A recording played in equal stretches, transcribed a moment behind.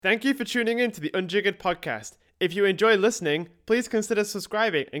Thank you for tuning in to the Unjiggered podcast. If you enjoy listening, please consider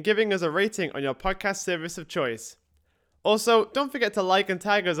subscribing and giving us a rating on your podcast service of choice. Also, don't forget to like and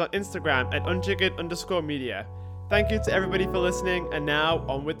tag us on Instagram at unjiggered_media. Thank you to everybody for listening, and now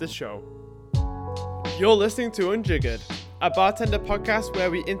on with the show. You're listening to Unjiggered, a bartender podcast where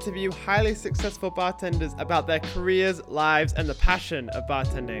we interview highly successful bartenders about their careers, lives, and the passion of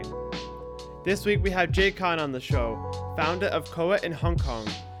bartending. This week we have Jay Khan on the show, founder of Koa in Hong Kong.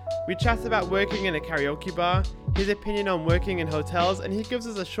 We chat about working in a karaoke bar, his opinion on working in hotels, and he gives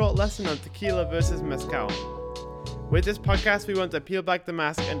us a short lesson on tequila versus mezcal. With this podcast, we want to peel back the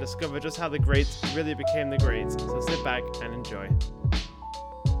mask and discover just how the greats really became the greats. So sit back and enjoy.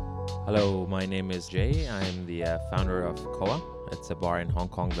 Hello, my name is Jay. I'm the founder of Koa. It's a bar in Hong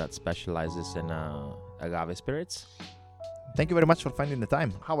Kong that specializes in agave spirits. Thank you very much for finding the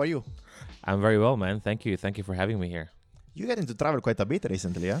time. How are you? I'm very well, man. Thank you. Thank you for having me here. You got into travel quite a bit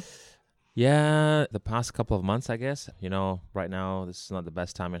recently, huh? Yeah, the past couple of months, I guess. You know, right now, this is not the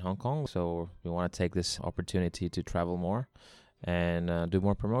best time in Hong Kong, so we want to take this opportunity to travel more and do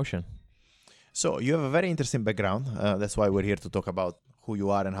more promotion. So you have a very interesting background. That's why we're here to talk about who you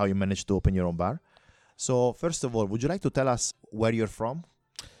are and how you managed to open your own bar. So first of all, would you like to tell us where you're from?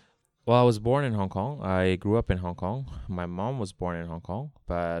 Well, I was born in Hong Kong. I grew up in Hong Kong. My mom was born in Hong Kong,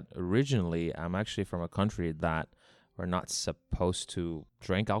 but originally I'm actually from a country that we're not supposed to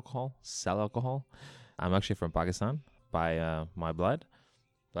drink alcohol, sell alcohol. I'm actually from Pakistan by my blood,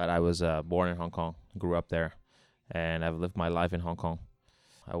 but I was born in Hong Kong, grew up there, and I've lived my life in Hong Kong.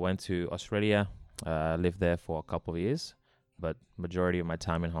 I went to Australia, lived there for a couple of years, but majority of my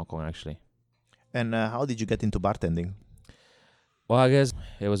time in Hong Kong actually. And how did you get into bartending? Well, I guess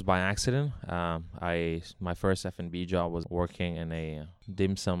it was by accident. My first F&B job was working in a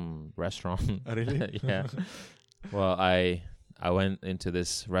dim sum restaurant. Really? Yeah. Well, I went into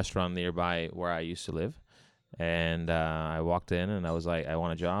this restaurant nearby where I used to live, and I walked in and I was like, I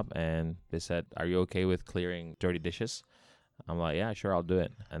want a job, and they said, "Are you okay with clearing dirty dishes?" I'm like, "Yeah, sure, I'll do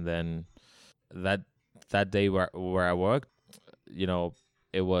it." And then that day where I worked, you know,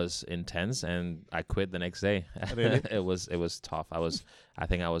 it was intense, and I quit the next day. Really? It was tough. I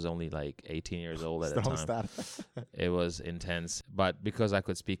think I was only like 18 years old at the time. Start. It was intense, but because I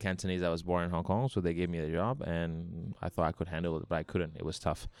could speak Cantonese, I was born in Hong Kong, so they gave me the job, and I thought I could handle it, but I couldn't. It was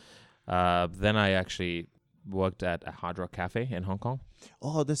tough. Then I actually worked at a Hard Rock Cafe in Hong Kong.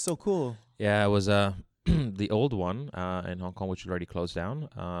 Oh, that's so cool. Yeah, it was the old one in Hong Kong, which already closed down.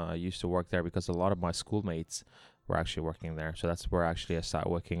 I used to work there because a lot of my schoolmates were actually working there. So that's where actually I started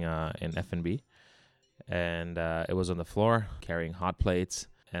working in F&B. And it was on the floor, carrying hot plates.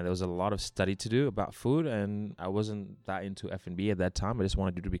 And there was a lot of study to do about food. And I wasn't that into F&B at that time. I just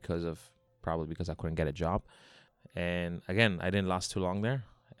wanted to do it probably because I couldn't get a job. And again, I didn't last too long there.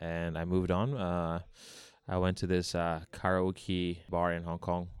 And I moved on. I went to this karaoke bar in Hong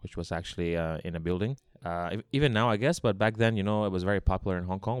Kong, which was actually in a building. Even now, I guess, but back then, you know, it was very popular in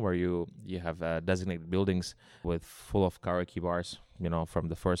Hong Kong, where you have designated buildings with full of karaoke bars, you know, from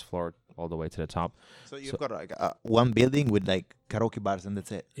the first floor all the way to the top. So you've got like one building with like karaoke bars and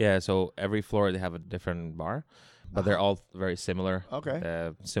that's it? Yeah, so every floor they have a different bar, but they're all very similar.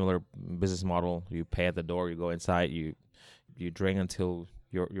 Okay. Similar business model. You pay at the door, you go inside, you drink until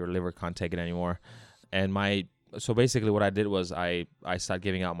your liver can't take it anymore. And so basically what I did was I started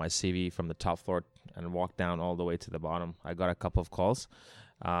giving out my CV from the top floor and walked down all the way to the bottom. I got a couple of calls.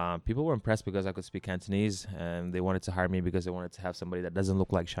 People were impressed because I could speak Cantonese, and they wanted to hire me because they wanted to have somebody that doesn't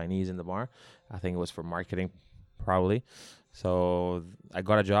look like Chinese in the bar. I think it was for marketing, probably. So I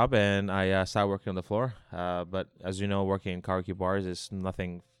got a job, and I started working on the floor. But as you know, working in karaoke bars is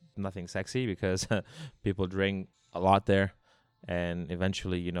nothing sexy because people drink a lot there. And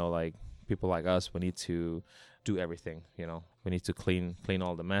eventually, you know, like people like us, we need to do everything, you know. We need to clean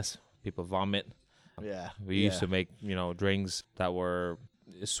all the mess. People vomit. Yeah. We used to make, you know, drinks that were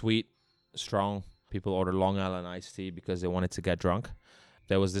sweet, strong. People order Long Island iced tea because they wanted to get drunk.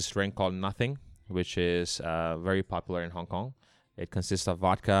 There was this drink called Nothing, which is very popular in Hong Kong. It consists of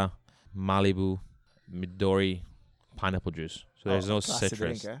vodka, Malibu, Midori, pineapple juice. So there's no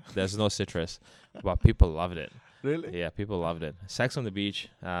citrus. Drink, There's no citrus, but people loved it. Really? Yeah, people loved it. Sex on the Beach,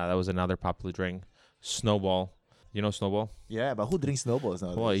 that was another popular drink. Snowball. You know Snowball? Yeah, but who drinks snowballs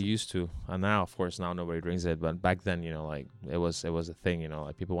nowadays? Well, I used to. And now, of course, now nobody drinks it. But back then, you know, like it was a thing, you know,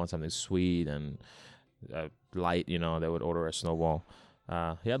 like people want something sweet and light, you know, they would order a Snowball.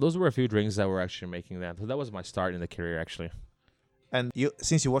 Yeah, those were a few drinks that were actually making that. So that was my start in the career, actually. And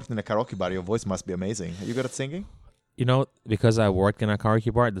since you worked in a karaoke bar, your voice must be amazing. Are you good at singing? You know, because I work in a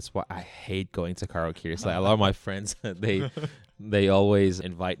karaoke bar, that's why I hate going to karaoke. It's like a lot of my friends, they always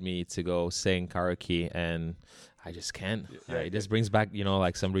invite me to go sing karaoke, and I just can't. It just brings back,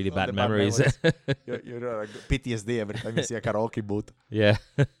 like some really bad memories. You're like PTSD every time you see a karaoke booth. Yeah.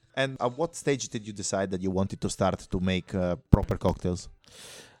 And at what stage did you decide that you wanted to start to make proper cocktails?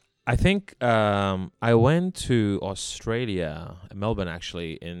 I think I went to Australia, Melbourne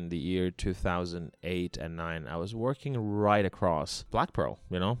actually, in the year 2008 and 9. I was working right across Black Pearl,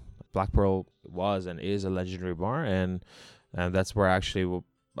 Black Pearl was and is a legendary bar, and that's where actually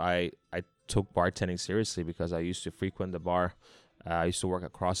I took bartending seriously, because I used to frequent the bar. I used to work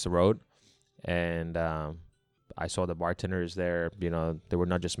across the road, and I saw the bartenders there. They were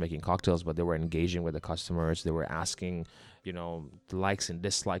not just making cocktails, but they were engaging with the customers. They were asking, the likes and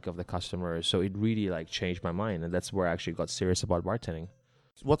dislike of the customers. So it really changed my mind, and that's where I actually got serious about bartending.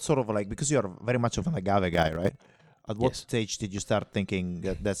 What sort of because you're very much of an agave guy, right? At what stage did you start thinking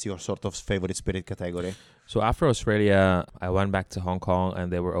that that's your sort of favorite spirit category? So after Australia, I went back to Hong Kong,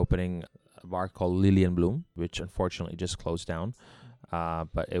 and they were opening a bar called Lily and Bloom, which unfortunately just closed down.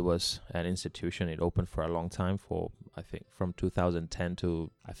 But it was an institution. It opened for a long time, for I think from 2010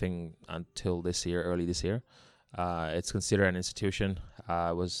 to I think until early this year. It's considered an institution.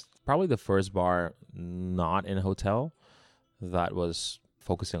 It was probably the first bar not in a hotel that was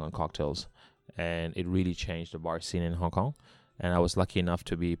focusing on cocktails, and it really changed the bar scene in Hong Kong. And I was lucky enough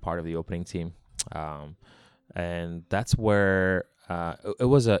to be part of the opening team, and that's where it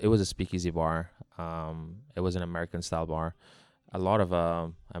was a speakeasy bar. It was an American style bar. A lot of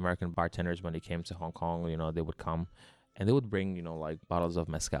American bartenders, when they came to Hong Kong, they would come and they would bring, bottles of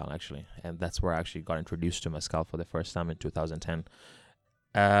mezcal, actually. And that's where I actually got introduced to mezcal for the first time in 2010.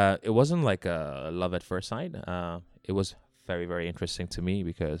 It wasn't like a love at first sight. It was very, very interesting to me,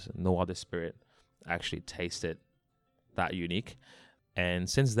 because no other spirit actually tasted that unique. And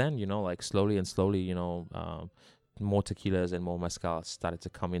since then, slowly and slowly, more tequilas and more mezcal started to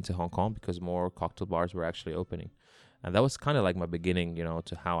come into Hong Kong, because more cocktail bars were actually opening. And that was kind of like my beginning,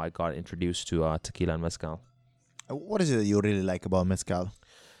 to how I got introduced to tequila and mezcal. What is it that you really like about mezcal?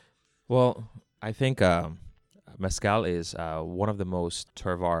 Well, I think mezcal is one of the most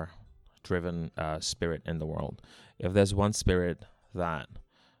terroir-driven spirit in the world. If there's one spirit that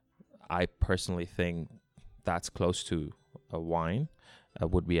I personally think that's close to a wine,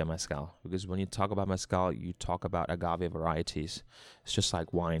 would be a mezcal. Because when you talk about mezcal, you talk about agave varieties. It's just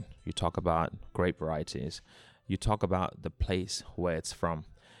like wine. You talk about grape varieties. You talk about the place where it's from.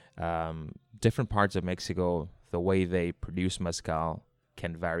 Different parts of Mexico, the way they produce mezcal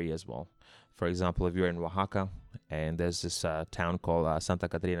can vary as well. For example, if you're in Oaxaca, and there's this town called Santa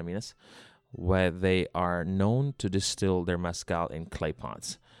Catarina Minas, where they are known to distill their mezcal in clay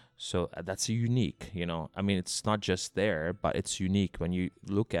pots. So that's unique, it's not just there, but it's unique. When you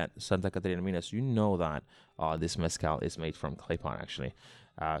look at Santa Catarina Minas, you know that this mezcal is made from clay pot, actually.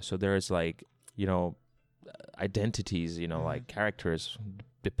 So there's identities, like characters,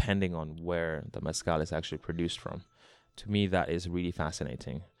 depending on where the mezcal is actually produced from. To me, that is really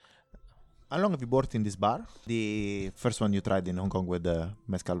fascinating. How long have you worked in this bar? The first one you tried in Hong Kong with the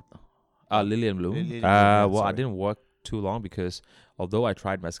mezcal? Lily and Bloom. Lily and Bloom, well, I didn't work too long, because although I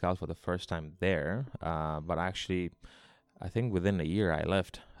tried mezcal for the first time there, but actually, I think within a year I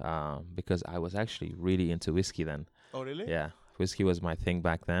left, because I was actually really into whiskey then. Oh, really? Yeah, whiskey was my thing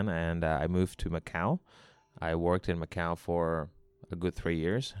back then, and I moved to Macau. I worked in Macau for a good 3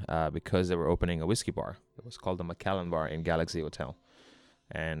 years because they were opening a whiskey bar. It was called the Macallan Bar in Galaxy Hotel.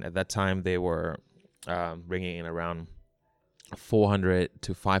 And at that time, they were bringing in around 400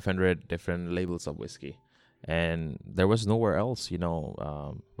 to 500 different labels of whiskey. And there was nowhere else,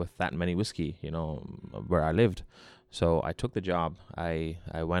 with that many whiskey, where I lived. So I took the job. I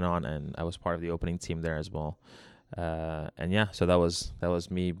went on, and I was part of the opening team there as well. So that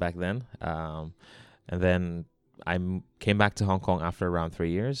was me back then. And then I came back to Hong Kong after around 3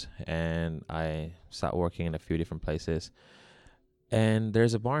 years, and I started working in a few different places. And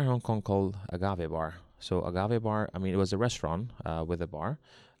there's a bar in Hong Kong called Agave Bar. So Agave Bar, it was a restaurant with a bar,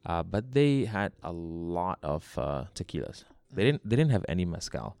 but they had a lot of tequilas. They didn't have any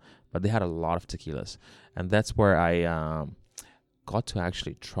mezcal, but they had a lot of tequilas, and that's where I got to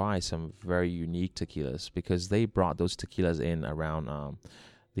actually try some very unique tequilas, because they brought those tequilas in around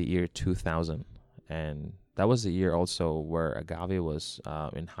the year 2000, and that was the year also where agave was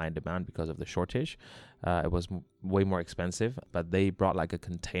in high demand because of the shortage. It was way more expensive, but they brought like a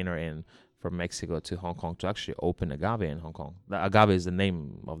container in from Mexico to Hong Kong to actually open agave in Hong Kong. The agave is the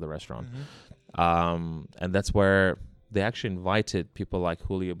name of the restaurant. Mm-hmm. And that's where they actually invited people like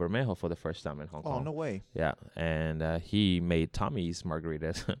Julio Bermejo for the first time in Hong Kong. Oh, no way. Yeah, and he made Tommy's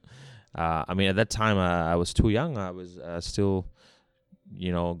margaritas. At that time, I was too young. I was still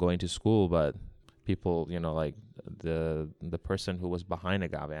going to school, but people, like the person who was behind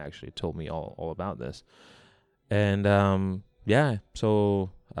Agave actually told me all about this. And so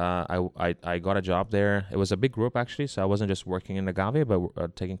I got a job there. It was a big group actually, so I wasn't just working in Agave,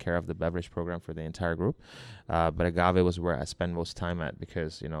 but taking care of the beverage program for the entire group. But Agave was where I spent most time at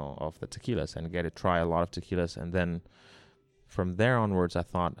because of the tequilas and get to try a lot of tequilas. And then from there onwards, I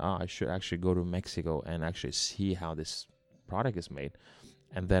thought, I should actually go to Mexico and actually see how this product is made.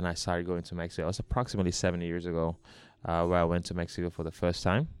 And then I started going to Mexico. It was approximately 7 years ago where I went to Mexico for the first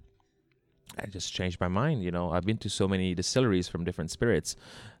time. I just changed my mind. I've been to so many distilleries from different spirits,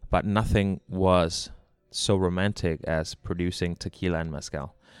 but nothing was so romantic as producing tequila and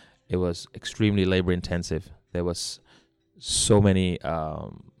mezcal. It was extremely labor intensive. There was so many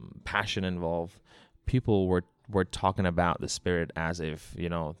passion involved. People were talking about the spirit as if,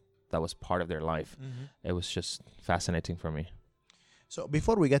 that was part of their life. Mm-hmm. It was just fascinating for me. So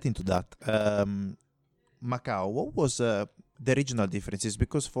before we get into that, Macau, what was the regional differences?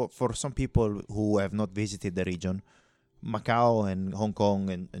 Because for some people who have not visited the region, Macau and Hong Kong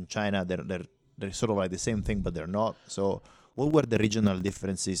and China, they're sort of like the same thing, but they're not. So what were the regional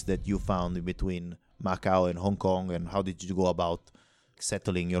differences that you found between Macau and Hong Kong, and how did you go about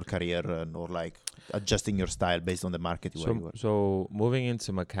settling your career or like adjusting your style based on the market where you were? So moving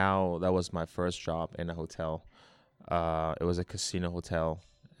into Macau, that was my first job in a hotel. It was a casino hotel,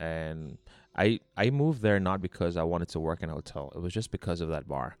 and I moved there not because I wanted to work in a hotel. It was just because of that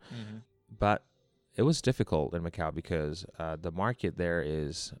bar. Mm-hmm. But it was difficult in Macau because the market there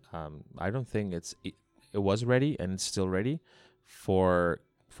is, I don't think it was ready, and it's still ready for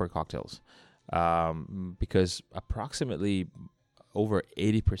cocktails. Because approximately over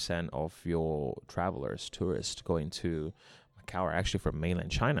 80% of your travelers, tourists going to Macau are actually from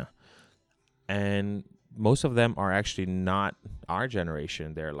mainland China. And most of them are actually not our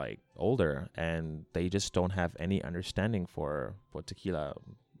generation. They're like older, and they just don't have any understanding for tequila.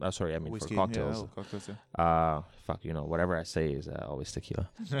 Whiskey, for cocktails. Yeah, cocktails, yeah. Whatever I say is always tequila.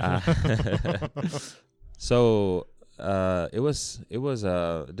 So it was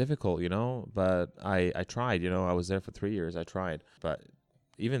difficult, but I tried. I was there for 3 years. I tried, but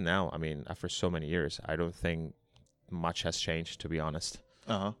even now, after so many years, I don't think much has changed, to be honest.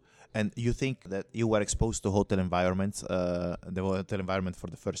 Uh-huh. And you think that you were exposed to hotel environments, the hotel environment for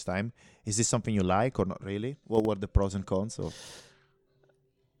the first time. Is this something you like or not really? What were the pros and cons of?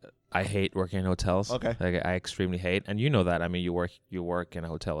 I hate working in hotels. Okay. Like, I extremely hate, and you know that. You work in a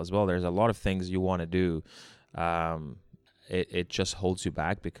hotel as well. There's a lot of things you want to do. It just holds you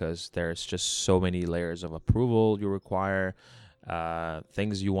back because there's just so many layers of approval you require.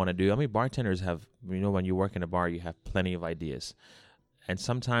 Things you want to do. Bartenders have, when you work in a bar, you have plenty of ideas. And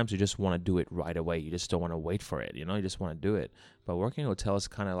sometimes you just want to do it right away. You just don't want to wait for it. You just want to do it. But working in hotels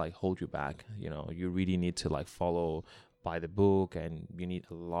kind of like hold you back. You really need to like follow by the book, and you need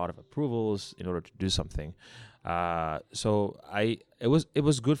a lot of approvals in order to do something. So it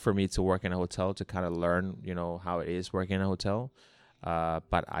was good for me to work in a hotel to kind of learn, how it is working in a hotel.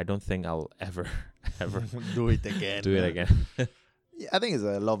 But I don't think I'll ever do it again. Yeah, I think it's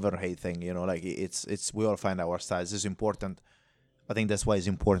a love or hate thing. Like it's we all find our styles. It's important. I think that's why it's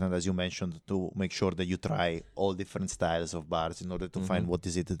important, as you mentioned, to make sure that you try all different styles of bars in order to find what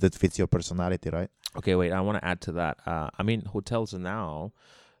is it that fits your personality, right? Okay, wait, I want to add to that. Hotels now,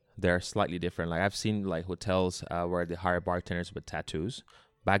 they're slightly different. Like, I've seen like hotels where they hire bartenders with tattoos.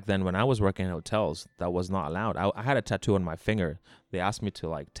 Back then, when I was working in hotels, that was not allowed. I had a tattoo on my finger. They asked me to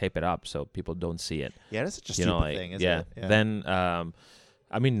like tape it up so people don't see it. Yeah, that's such a stupid thing, isn't it? Yeah. Then,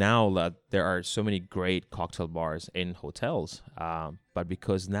 now there are so many great cocktail bars in hotels, but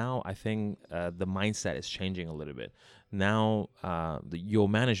because now I think the mindset is changing a little bit. Now your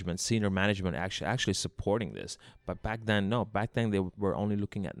management, senior management, actually supporting this. But back then, no. Back then they were only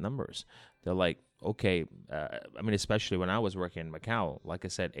looking at numbers. They're like, okay, especially when I was working in Macau, like I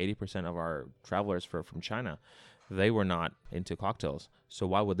said, 80% of our travelers from China, they were not into cocktails. So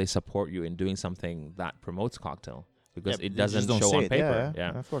why would they support you in doing something that promotes cocktail? Because it doesn't show on paper.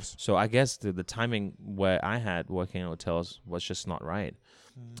 Yeah, of course. So I guess the timing where I had working in hotels was just not right.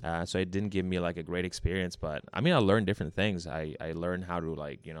 So it didn't give me like a great experience. But I learned different things. I learned how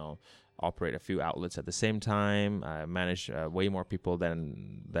to operate a few outlets at the same time. I managed way more people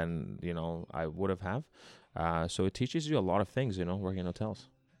than I would have. So it teaches you a lot of things, working in hotels.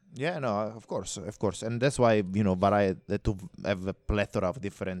 Yeah, no, of course, and that's why to have a plethora of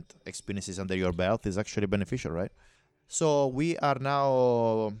different experiences under your belt is actually beneficial, right? So we are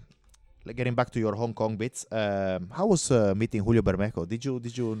now getting back to your Hong Kong bits. How was meeting Julio Bermejo?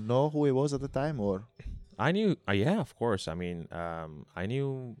 Did you know who he was at the time, or? I knew, yeah, of course. I mean, I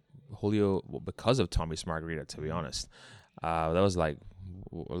knew Julio because of Tommy's Margarita, to be honest. That was like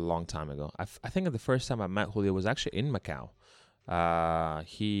a long time ago. I think the first time I met Julio was actually in Macau.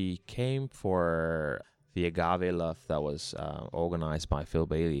 He came for the Agave Love that was organized by Phil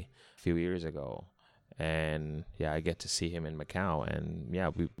Bailey a few years ago. And yeah, I get to see him in Macau. And yeah,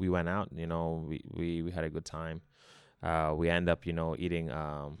 we went out, we had a good time. We end up, eating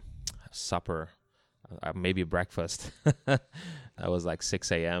supper, maybe breakfast. I was like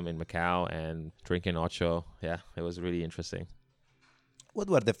 6 a.m. in Macau and drinking ocho. Yeah, it was really interesting. What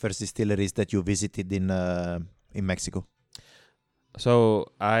were the first distilleries that you visited in Mexico?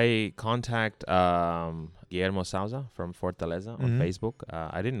 So I contact Guillermo Souza from Fortaleza on Facebook.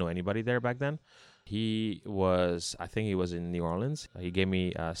 I didn't know anybody there back then. I think he was in New Orleans. He gave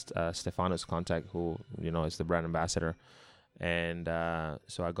me Stefano's contact, who, is the brand ambassador. And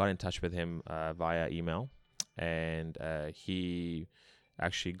so I got in touch with him via email. And he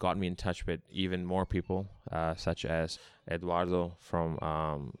actually got me in touch with even more people, such as Eduardo from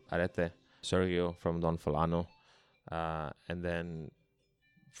Arete, Sergio from Don Fulano. And then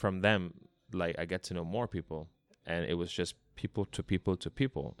from them, like, I get to know more people. And it was just people to people to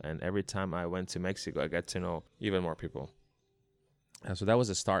people. And every time I went to Mexico, I get to know even more people. And so that was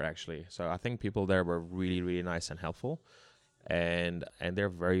a start, actually. So I think people there were really, really nice and helpful. And they're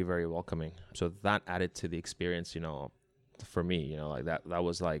very, very welcoming. So that added to the experience, for me, like that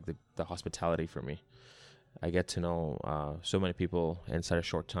was like the hospitality for me. I get to know so many people inside a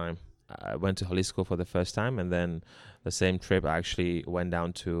short time. I went to Jalisco for the first time, and then the same trip I actually went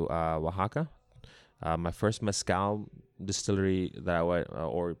down to Oaxaca. My first mezcal distillery that I went,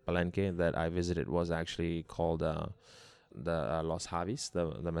 or palenque that I visited, was actually called the Los Javis,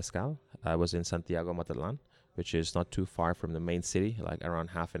 the mezcal. I was in Santiago Matatlan, which is not too far from the main city, like around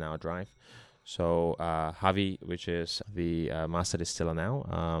half an hour drive. So Javi, which is the master distiller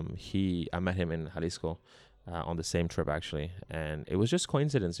now, I met him in Jalisco on the same trip, actually. And it was just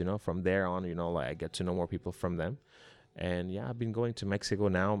coincidence, from there on, like I get to know more people from them. And yeah, I've been going to Mexico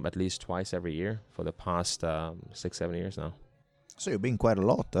now at least twice every year for the past 6-7 years now. So you've been quite a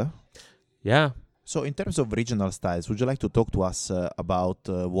lot, huh? Yeah. So in terms of regional styles, would you like to talk to us about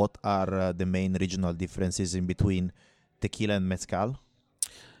what are the main regional differences in between tequila and mezcal?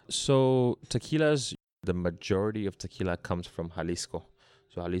 So tequilas, the majority of tequila comes from Jalisco.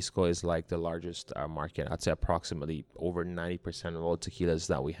 So Jalisco is like the largest market. I'd say approximately over 90% of all tequilas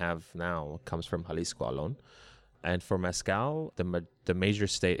that we have now comes from Jalisco alone. And for mezcal, the major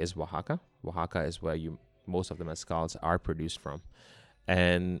state is Oaxaca. Oaxaca is where most of the mezcals are produced from.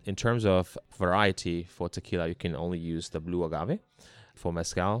 And in terms of variety for tequila, you can only use the blue agave. For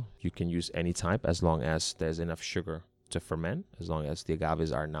mezcal, you can use any type as long as there's enough sugar to ferment, as long as the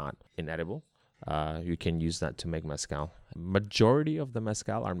agaves are not inedible. You can use that to make mezcal. Majority of the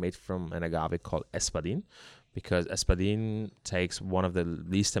mezcal are made from an agave called espadin, because espadin takes one of the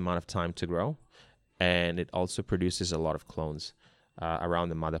least amount of time to grow. And it also produces a lot of clones around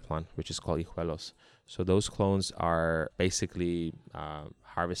the mother plant, which is called hijuelos. So those clones are basically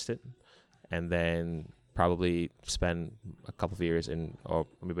harvested and then probably spend a couple of years or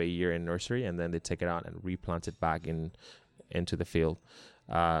maybe a year in nursery, and then they take it out and replant it back into the field.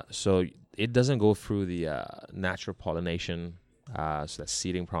 So it doesn't go through the natural pollination, so the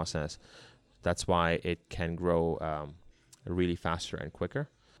seeding process. That's why it can grow really faster and quicker.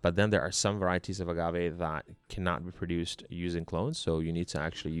 But then there are some varieties of agave that cannot be produced using clones, so you need to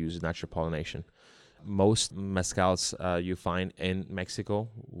actually use natural pollination. Most mezcals you find in Mexico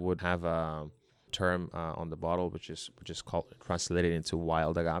would have a term on the bottle, which is called, translated into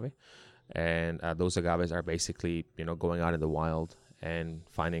wild agave, and those agaves are basically going out in the wild and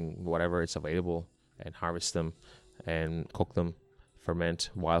finding whatever is available and harvest them and cook them,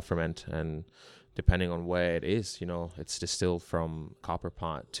 wild ferment, and depending on where it is, it's distilled from copper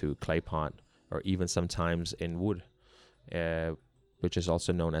pot to clay pot, or even sometimes in wood, which is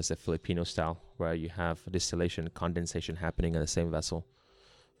also known as the Filipino style, where you have distillation, condensation happening in the same vessel.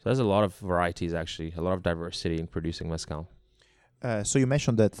 So there's a lot of varieties, actually, a lot of diversity in producing mezcal. So you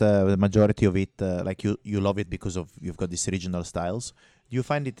mentioned that the majority of it, like you love it because of you've got these regional styles. Do you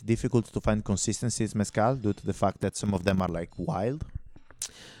find it difficult to find consistency in mezcal due to the fact that some of them are like wild?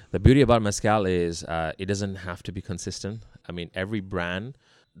 The beauty about mezcal is it doesn't have to be consistent. I mean, every brand,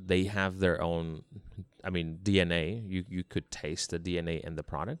 they have their own, DNA. You could taste the DNA in the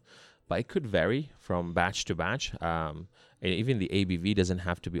product, but it could vary from batch to batch. And even the ABV doesn't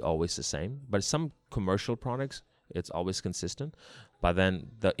have to be always the same. But some commercial products, it's always consistent. But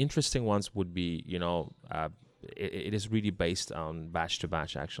then the interesting ones would be, it is really based on batch to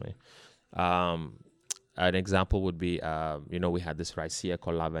batch, actually. an example would be, we had this raicilla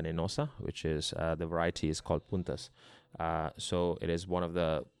called La Venenosa, which is the variety is called Puntas. So it is one of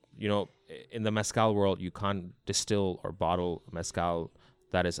the, in the mezcal world, you can't distill or bottle mezcal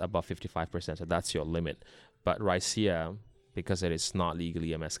that is above 55%. So that's your limit. But raicilla, because it is not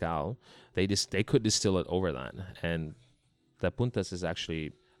legally a mezcal, they could distill it over that. And the Puntas is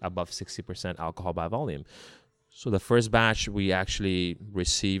actually above 60% alcohol by volume. So the first batch we actually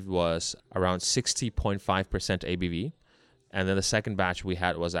received was around 60.5% ABV. And then the second batch we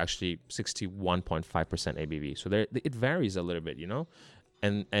had was actually 61.5% ABV. So it varies a little bit,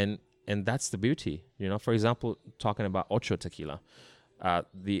 and that's the beauty. For example, talking about Ocho tequila,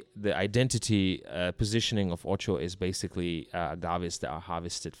 the identity positioning of Ocho is basically agaves that are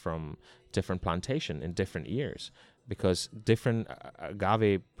harvested from different plantation in different years, because different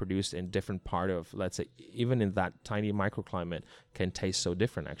agave produced in different part of, let's say, even in that tiny microclimate can taste so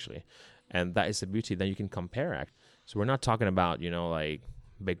different actually. And that is the beauty. Then you can compare. So we're not talking about, like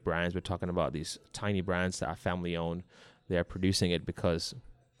big brands. We're talking about these tiny brands that are family owned. They are producing it because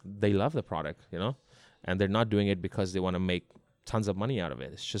they love the product, and they're not doing it because they want to make tons of money out of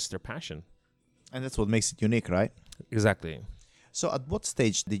it. It's just their passion. And that's what makes it unique, right? Exactly. So at what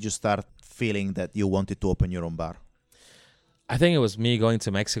stage did you start feeling that you wanted to open your own bar? I think it was me going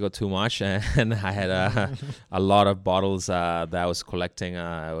to Mexico too much, and I had a lot of bottles that I was collecting.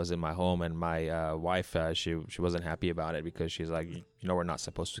 I was in my home, and my wife, she wasn't happy about it because she's like, we're not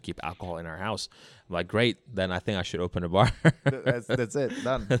supposed to keep alcohol in our house. I'm like, great, then I think I should open a bar. That's it,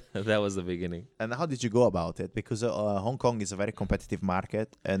 done. That was the beginning. And how did you go about it? Because Hong Kong is a very competitive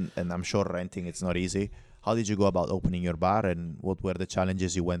market, and I'm sure renting it's not easy. How did you go about opening your bar, and what were the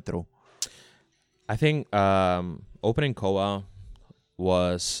challenges you went through? I think opening Koa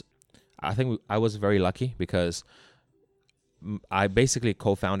was, I was very lucky because I basically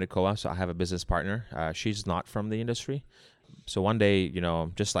co-founded Koa. So I have a business partner. She's not from the industry. So one day,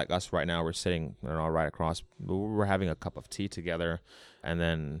 just like us right now, we're sitting right across. We're having a cup of tea together. And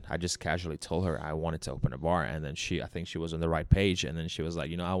then I just casually told her I wanted to open a bar. And then I think she was on the right page. And then she was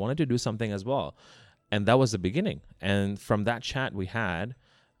like, I wanted to do something as well. And that was the beginning. And from that chat we had,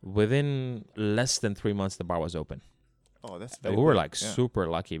 within less than 3 months, the bar was open. Oh, that's we were super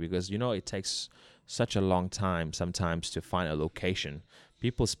lucky because, it takes such a long time sometimes to find a location.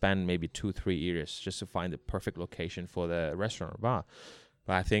 People spend maybe 2-3 years just to find the perfect location for the restaurant or bar.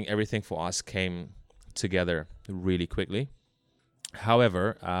 But I think everything for us came together really quickly.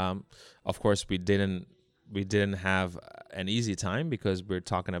 However, of course, we didn't have an easy time because we're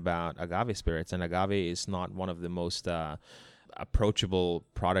talking about agave spirits, and agave is not one of the most approachable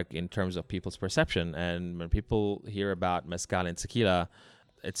product in terms of people's perception. And when people hear about mezcal and tequila,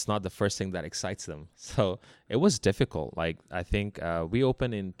 it's not the first thing that excites them. So it was difficult. Like, I think we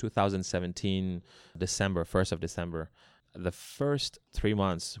opened in 2017, 1st of December. The first 3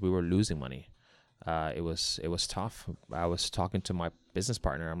 months we were losing money. It was tough. I was talking to my business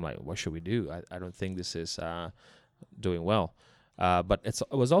partner. I'm like, what should we do? I don't think this is doing well. But it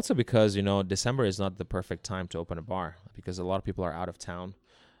was also because, December is not the perfect time to open a bar because a lot of people are out of town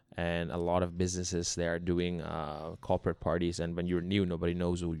and a lot of businesses, they are doing corporate parties. And when you're new, nobody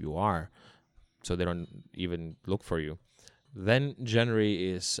knows who you are. So they don't even look for you. Then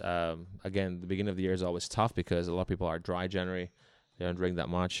January is, again, the beginning of the year is always tough because a lot of people are dry January. They don't drink that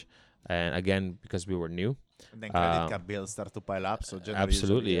much. And again, because we were new. And then credit card bills start to pile up. So January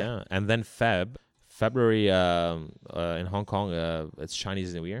absolutely, yeah. And then February in Hong Kong, it's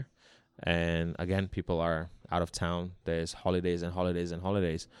Chinese New Year. And again, people are out of town. There's holidays and holidays and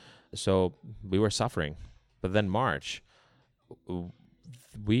holidays. So we were suffering. But then March,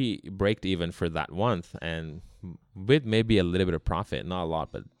 we braked even for that month and with maybe a little bit of profit, not a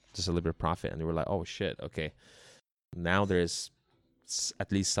lot, but just a little bit of profit. And we were like, oh shit, okay. Now there's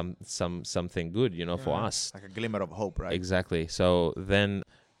at least something good, for us. Like a glimmer of hope, right? Exactly. So then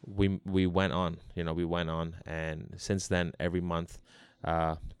we went on, and since then every month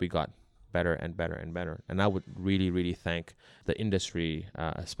we got better and better and better. And I would really, really thank the industry,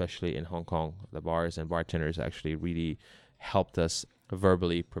 especially in Hong Kong. The bars and bartenders actually really helped us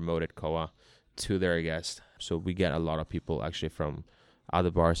verbally promoted Koa to their guests. So we get a lot of people actually from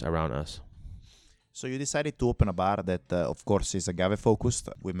other bars around us. So you decided to open a bar that, of course, is agave focused.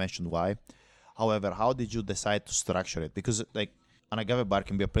 We mentioned why. However, how did you decide to structure it? Because an agave bar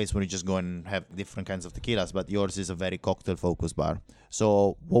can be a place where you just go and have different kinds of tequilas, but yours is a very cocktail focused bar.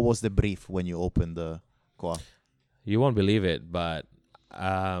 So what was the brief when you opened the Koa? You won't believe it, but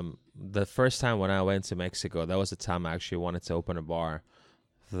the first time when I went to Mexico, that was the time I actually wanted to open a bar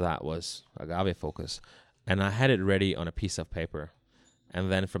that was agave focused. And I had it ready on a piece of paper.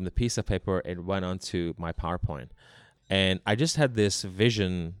 And then from the piece of paper, it went onto my PowerPoint. And I just had this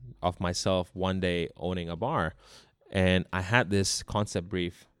vision of myself one day owning a bar. And I had this concept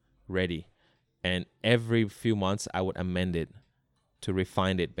brief ready. And every few months, I would amend it to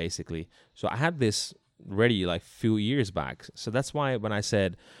refine it, basically. So I had this ready like few years back. So that's why when I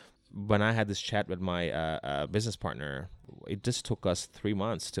had this chat with my business partner, it just took us 3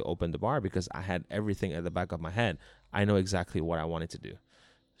 months to open the bar because I had everything at the back of my head. I know exactly what I wanted to do.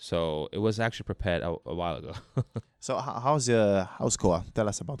 So it was actually prepared a while ago. So how's Koa? Tell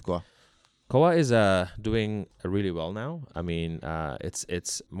us about Koa. Koa is doing really well now. I mean,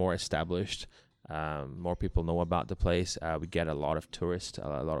 it's more established. More people know about the place. We get a lot of tourists,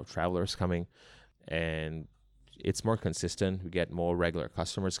 a lot of travelers coming, and it's more consistent. We get more regular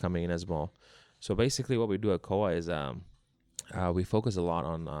customers coming in as well. So basically what we do at Koa is we focus a lot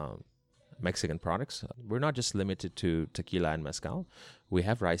on Mexican products. We're not just limited to tequila and mezcal. We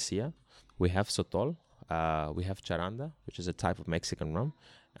have raicilla, we have sotol, we have charanda, which is a type of Mexican rum.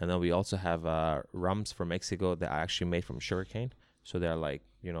 And then we also have rums from Mexico that are actually made from sugarcane. So they're like,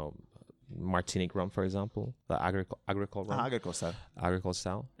 Martinique rum, for example, the agricole rum. Agricole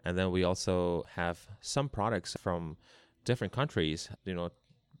style. And then we also have some products from different countries,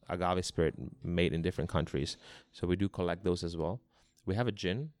 agave spirit made in different countries. So we do collect those as well. We have a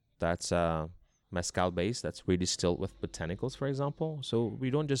gin that's mezcal based, that's redistilled with botanicals, for example. So we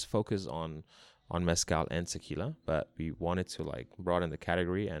don't just focus on mezcal and tequila, but we wanted to like broaden the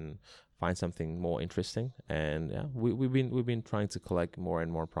category and find something more interesting. And yeah, we've been trying to collect more and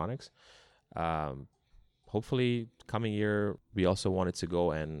more products. Hopefully coming year, we also wanted to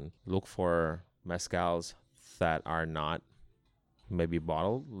go and look for mezcals that are not maybe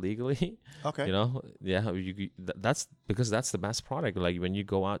bottled legally. Okay. That's because that's the best product. Like when you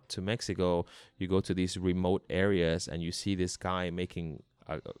go out to Mexico, you go to these remote areas and you see this guy making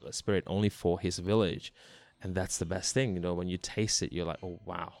a spirit only for his village. And that's the best thing. When you taste it, you're like, oh,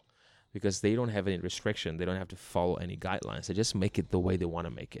 wow. Because they don't have any restriction. They don't have to follow any guidelines. They just make it the way they want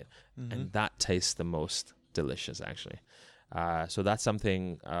to make it. Mm-hmm. And that tastes the most delicious, actually. So that's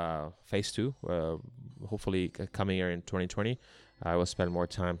something, phase 2, hopefully coming here in 2020. I will spend more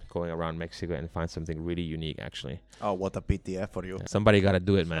time going around Mexico and find something really unique, actually. Oh, what a pity for you. Somebody got to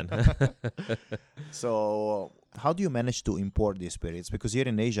do it, man. So how do you manage to import these spirits? Because here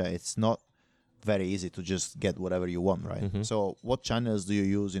in Asia, it's not very easy to just get whatever you want, right? Mm-hmm. So what channels do you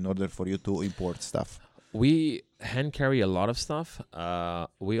use in order for you to import stuff? We hand carry a lot of stuff.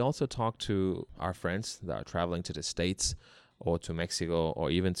 We also talk to our friends that are traveling to the States or to Mexico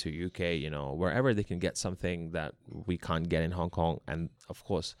or even to UK, wherever they can get something that we can't get in Hong Kong. And of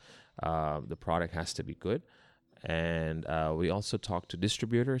course, the product has to be good. And we also talk to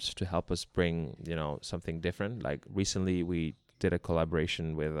distributors to help us bring, something different. Like recently we did a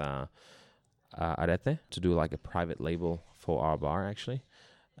collaboration with Arete to do like a private label for our bar, actually.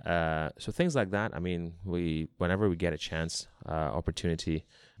 So things like that. I mean, whenever we get a chance, opportunity,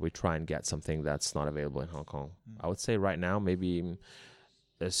 we try and get something that's not available in Hong Kong. I would say right now, maybe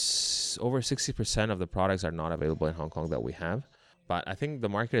over 60% of the products are not available in Hong Kong that we have. But I think the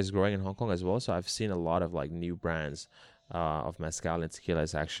market is growing in Hong Kong as well. So I've seen a lot of like new brands of mezcal and tequila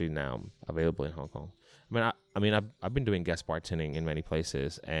is actually now available in Hong Kong. I've been doing guest bartending in many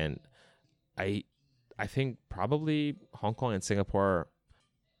places, and I think probably Hong Kong and Singapore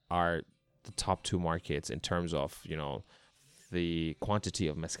are the top 2 markets in terms of, the quantity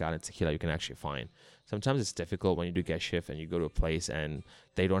of mezcal and tequila you can actually find. Sometimes it's difficult when you do guest shift and you go to a place and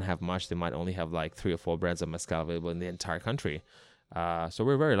they don't have much. They might only have like 3 or 4 brands of mezcal available in the entire country. So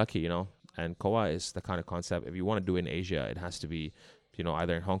we're very lucky, and Koa is the kind of concept, if you want to do it in Asia, it has to be,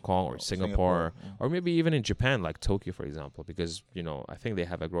 either in Hong Kong or Singapore. Or maybe even in Japan, like Tokyo, for example, because, I think they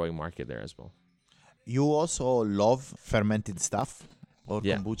have a growing market there as well. You also love fermented stuff or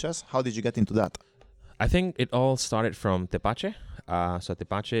kombuchas. How did you get into that? I think it all started from tepache. So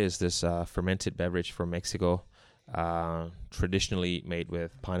tepache is this fermented beverage from Mexico, traditionally made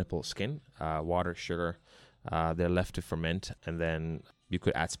with pineapple skin, water, sugar. They're left to ferment, and then you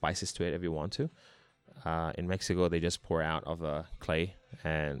could add spices to it if you want to. In Mexico, they just pour out of a clay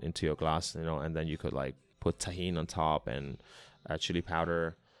and into your glass, and then you could like put tahini on top and chili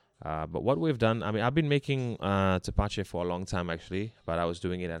powder. But what we've done, I've been making tepache for a long time actually, but I was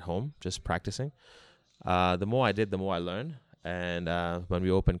doing it at home, just practicing. The more I did, the more I learned. And when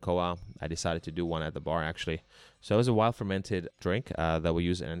we opened Koa, I decided to do one at the bar actually. So it was a wild fermented drink that we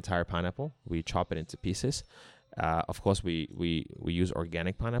use an entire pineapple. We chop it into pieces. Of course, we use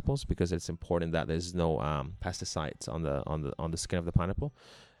organic pineapples because it's important that there's no pesticides on the skin of the pineapple.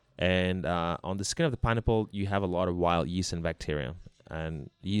 And on the skin of the pineapple, you have a lot of wild yeast and bacteria. and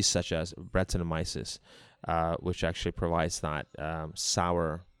yeast such as Brettanomyces, which actually provides that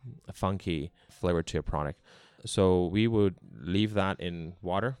sour, funky flavor to your product. So we would leave that in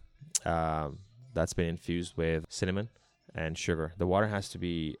water that's been infused with cinnamon and sugar. The water has to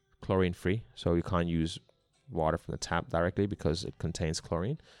be chlorine free, so you can't use water from the tap directly because it contains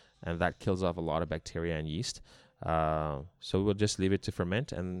chlorine, and that kills off a lot of bacteria and yeast. So we'll just leave it to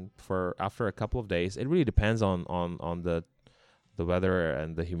ferment, and after a couple of days, it really depends on the weather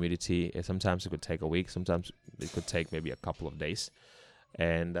and the humidity. Sometimes it could take a week, sometimes it could take maybe a couple of days,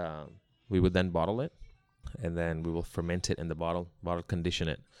 and we would then bottle it, and then we will ferment it in the bottle condition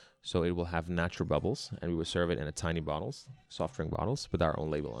it, so it will have natural bubbles, and we will serve it in a tiny bottles, soft drink bottles, with our own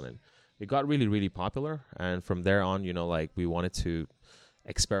label on it. It got really, really popular, and from there on, we wanted to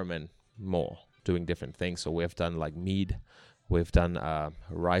experiment more, doing different things. So we've done like mead, we've done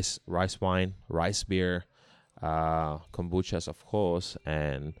rice wine, rice beer, kombuchas, of course,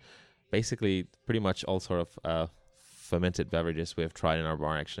 and basically pretty much all sort of fermented beverages we've tried in our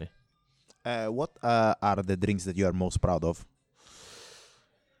bar, actually. What are the drinks that you are most proud of?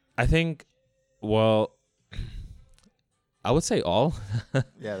 I think, well, I would say all.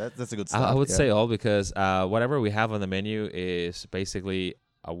 Yeah, that's a good start. I would say all, because whatever we have on the menu is basically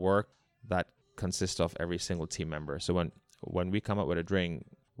a work that consists of every single team member. So when we come up with a drink,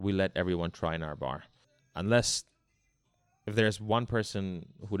 we let everyone try in our bar. Unless if there's one person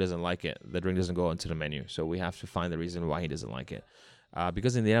who doesn't like it, the drink doesn't go into the menu. So we have to find the reason why he doesn't like it.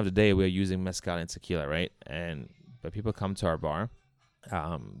 Because in the end of the day, we're using mezcal and tequila, right? But people come to our bar.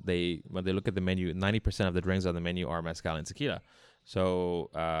 When they look at the menu, 90% of the drinks on the menu are mezcal and tequila. So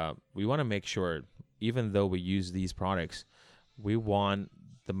we want to make sure, even though we use these products, we want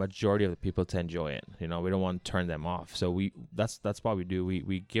the majority of the people to enjoy it. We don't want to turn them off. So that's what we do.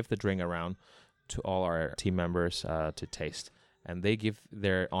 We give the drink around to all our team members to taste, and they give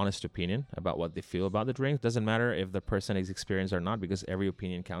their honest opinion about what they feel about the drink. Doesn't matter if the person is experienced or not, because every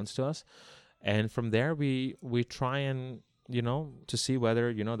opinion counts to us. And from there, we try and to see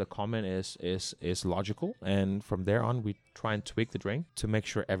whether the comment is logical, and from there on we try and tweak the drink to make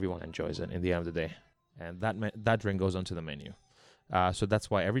sure everyone enjoys it in the end of the day, and that drink goes onto the menu. So that's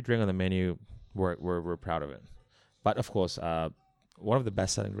why every drink on the menu we're proud of it. But of course, one of the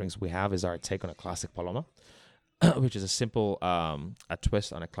best selling drinks we have is our take on a classic Paloma, which is a simple a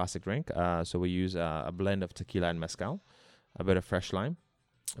twist on a classic drink. So we use a blend of tequila and mezcal, a bit of fresh lime.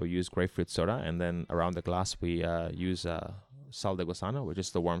 We use grapefruit soda, and then around the glass we use sal de gusano, which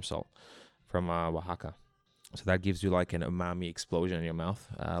is the worm salt from Oaxaca. So that gives you like an umami explosion in your mouth,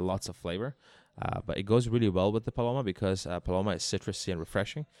 lots of flavor. But it goes really well with the Paloma, because Paloma is citrusy and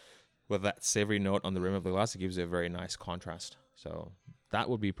refreshing. With that savory note on the rim of the glass, it gives you a very nice contrast. So that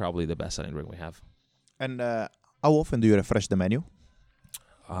would be probably the best selling drink we have. And how often do you refresh the menu?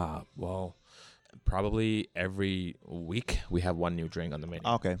 Well, probably every week we have one new drink on the menu.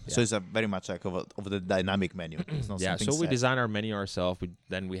 Okay, Yeah. so it's a very much like of the dynamic menu. It's not Yeah, something so we set. design our menu ourselves.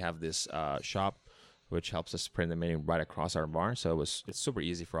 Then we have this shop, which helps us print the menu right across our bar. So it's super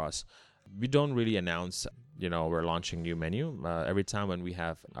easy for us. We don't really announce, we're launching new menu. Every time when we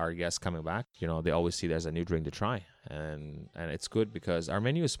have our guests coming back, they always see there's a new drink to try. And it's good because our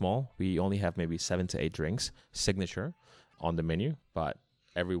menu is small. We only have maybe 7 to 8 drinks, signature, on the menu. But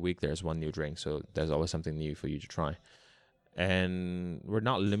every week there's one new drink. So there's always something new for you to try. And we're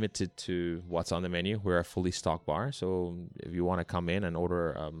not limited to what's on the menu. We're a fully stocked bar. So if you want to come in and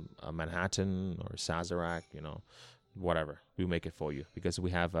order a Manhattan or Sazerac, whatever, we make it for you, because we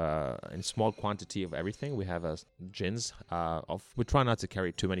have in small quantity of everything. We have gins. We try not to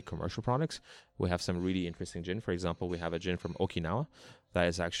carry too many commercial products. We have some really interesting gin. For example, we have a gin from Okinawa that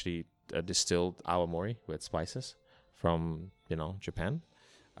is actually distilled awamori with spices from Japan.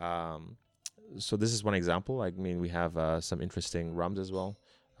 So this is one example. We have some interesting rums as well.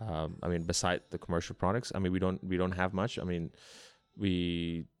 Beside the commercial products, we don't have much.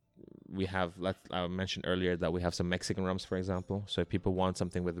 We have, like I mentioned earlier, that we have some Mexican rums, for example. So if people want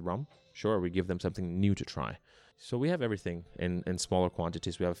something with rum, sure, we give them something new to try. So we have everything in smaller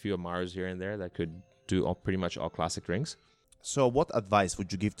quantities. We have a few Amaros here and there that could do pretty much all classic drinks. So what advice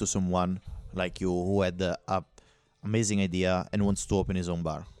would you give to someone like you who had the amazing idea and wants to open his own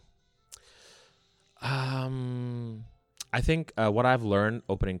bar? I think what I've learned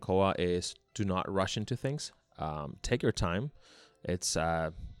opening Koa is do not rush into things. Take your time. It's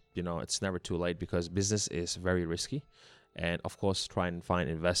it's never too late, because business is very risky. And of course, try and find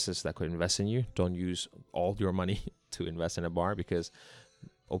investors that could invest in you. Don't use all your money to invest in a bar, because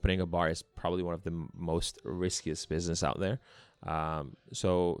opening a bar is probably one of the most riskiest business out there.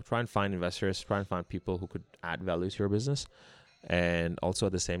 So try and find investors, try and find people who could add value to your business. And also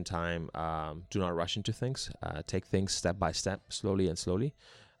at the same time, do not rush into things. Take things step by step, slowly and slowly.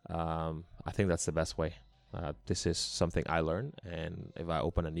 I think that's the best way. This is something I learned, and if I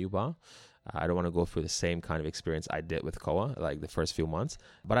open a new bar, I don't want to go through the same kind of experience I did with Koa, like the first few months.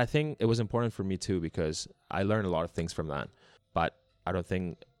 But I think it was important for me too, because I learned a lot of things from that. But I don't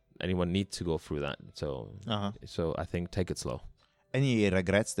think anyone needs to go through that. So I think take it slow. Any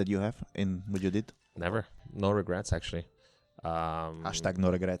regrets that you have in what you did? Never. No regrets, actually. Hashtag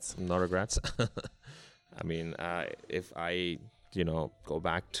no regrets. No regrets. I mean, if I, go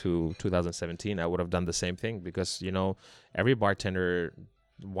back to 2017, I would have done the same thing, because, every bartender,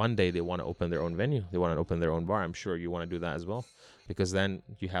 one day they want to open their own venue. They want to open their own bar. I'm sure you want to do that as well, because then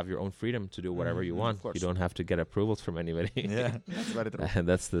you have your own freedom to do whatever you want. You don't have to get approvals from anybody. Yeah, that's very true. And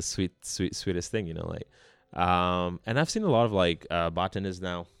that's the sweetest thing, and I've seen a lot of bartenders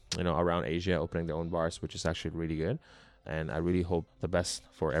now, around Asia opening their own bars, which is actually really good. And I really hope the best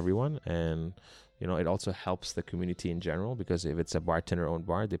for everyone. And, it also helps the community in general, because if it's a bartender-owned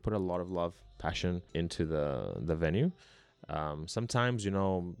bar, they put a lot of love, passion into the venue. Sometimes,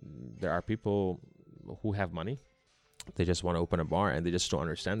 there are people who have money. They just want to open a bar and they just don't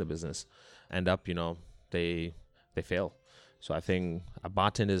understand the business. End up, they fail. So I think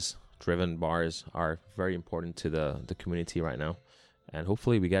bartenders-driven bars are very important to the community right now. And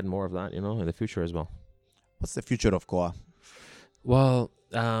hopefully we get more of that, in the future as well. What's the future of Koa? Well,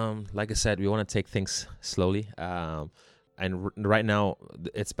 like I said, we want to take things slowly. And right now,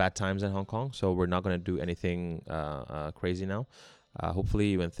 it's bad times in Hong Kong, so we're not going to do anything crazy now.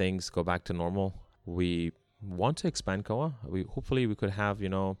 Hopefully, when things go back to normal, we want to expand Koa. Hopefully we could have,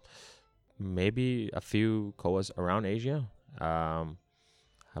 maybe a few Koas around Asia.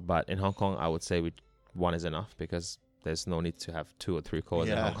 But in Hong Kong, I would say one is enough, because there's no need to have 2 or 3 Koas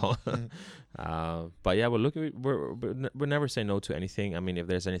in Hong Kong. But yeah, we'll never say no to anything. I mean, if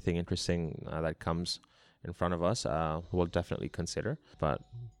there's anything interesting that comes in front of us, we'll definitely consider. But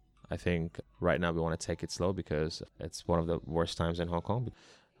I think right now we want to take it slow, because it's one of the worst times in Hong Kong.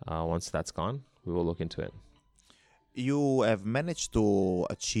 Once that's gone, we will look into it. You have managed to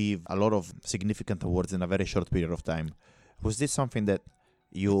achieve a lot of significant awards in a very short period of time. Was this something that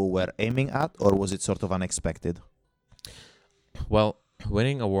you were aiming at, or was it sort of unexpected? Well,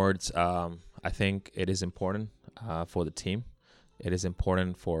 winning awards, I think it is important for the team. It is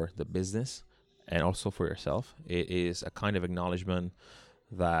important for the business, and also for yourself. It is a kind of acknowledgement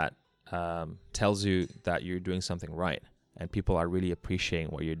that tells you that you're doing something right, and people are really appreciating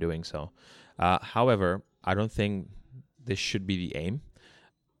what you're doing. So, however, I don't think this should be the aim,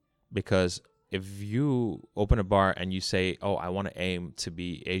 because if you open a bar and you say, "Oh, I want to aim to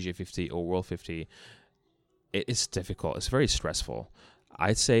be Asia 50 or World 50," it's difficult. It's very stressful.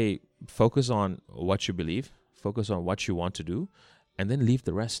 I'd say focus on what you believe, focus on what you want to do, and then leave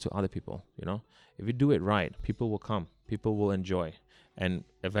the rest to other people. If you do it right, people will come, people will enjoy, and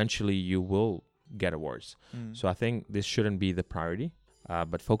eventually you will get awards. So I think this shouldn't be the priority,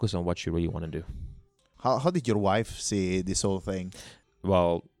 but focus on what you really want to do. How did your wife see this whole thing?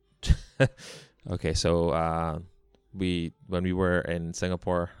 Well, okay, so when we were in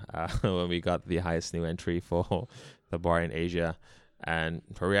Singapore, when we got the highest new entry for the bar in Asia, and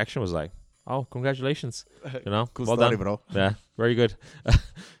her reaction was like, "Oh, congratulations, Cool well story, done, bro." Yeah, very good."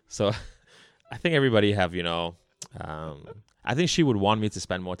 So I think everybody have, I think she would want me to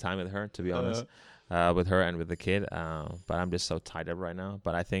spend more time with her, to be honest, with her and with the kid. But I'm just so tied up right now.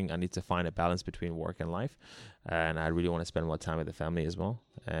 But I think I need to find a balance between work and life, and I really want to spend more time with the family as well.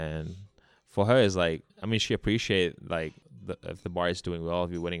 And for her, is she appreciates if the bar is doing well,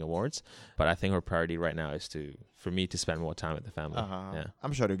 if you're winning awards. But I think her priority right now is for me to spend more time with the family. Yeah,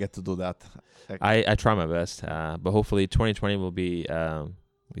 I'm sure you get to do that. I try my best, but hopefully 2020 will be, I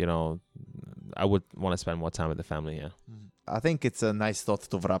would want to spend more time with the family. Yeah. I think it's a nice thought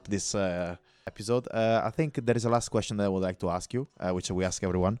to wrap this episode. I think there is a last question that I would like to ask you, which we ask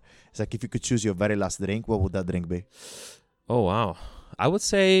everyone. It's like, if you could choose your very last drink, what would that drink be? Oh, wow. I would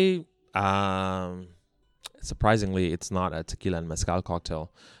say, surprisingly, it's not a tequila and mezcal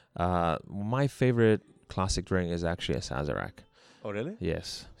cocktail. My favorite classic drink is actually a Sazerac. Oh, really?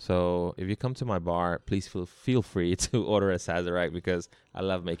 Yes. So if you come to my bar, please feel free to order a Sazerac, because I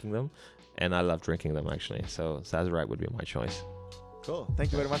love making them and I love drinking them, actually. So Sazerac would be my choice. Cool.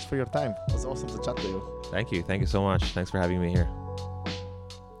 Thank you very much for your time. It was awesome to chat to you. Thank you. Thank you so much. Thanks for having me here.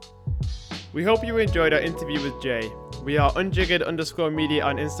 We hope you enjoyed our interview with Jay. We are unjiggered_media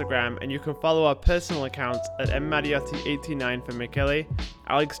on Instagram, and you can follow our personal accounts at mmadiotti89 for Michele,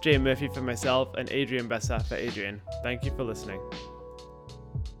 Alex J. Murphy for myself, and Adrian Bessa for Adrian. Thank you for listening.